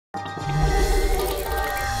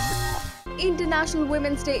International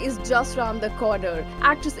Women's Day is just around the corner.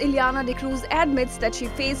 Actress Ileana admits that she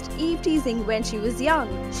faced eve teasing when she was young.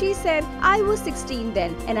 She said, "I was 16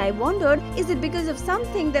 then, and I wondered, is it because of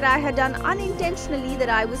something that I had done unintentionally that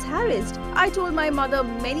I was harassed? I told my mother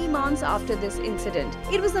many months after this incident.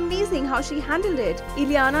 It was amazing how she handled it."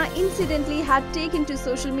 Ileana incidentally had taken to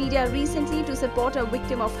social media recently to support a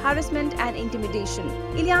victim of harassment and intimidation.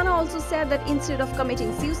 Ileana also said that instead of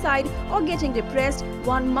committing suicide or getting depressed,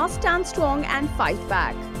 one must stand strong and fight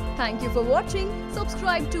back. Thank you for watching.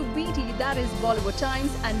 Subscribe to BT, that is Bollywood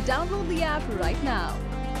Times, and download the app right now.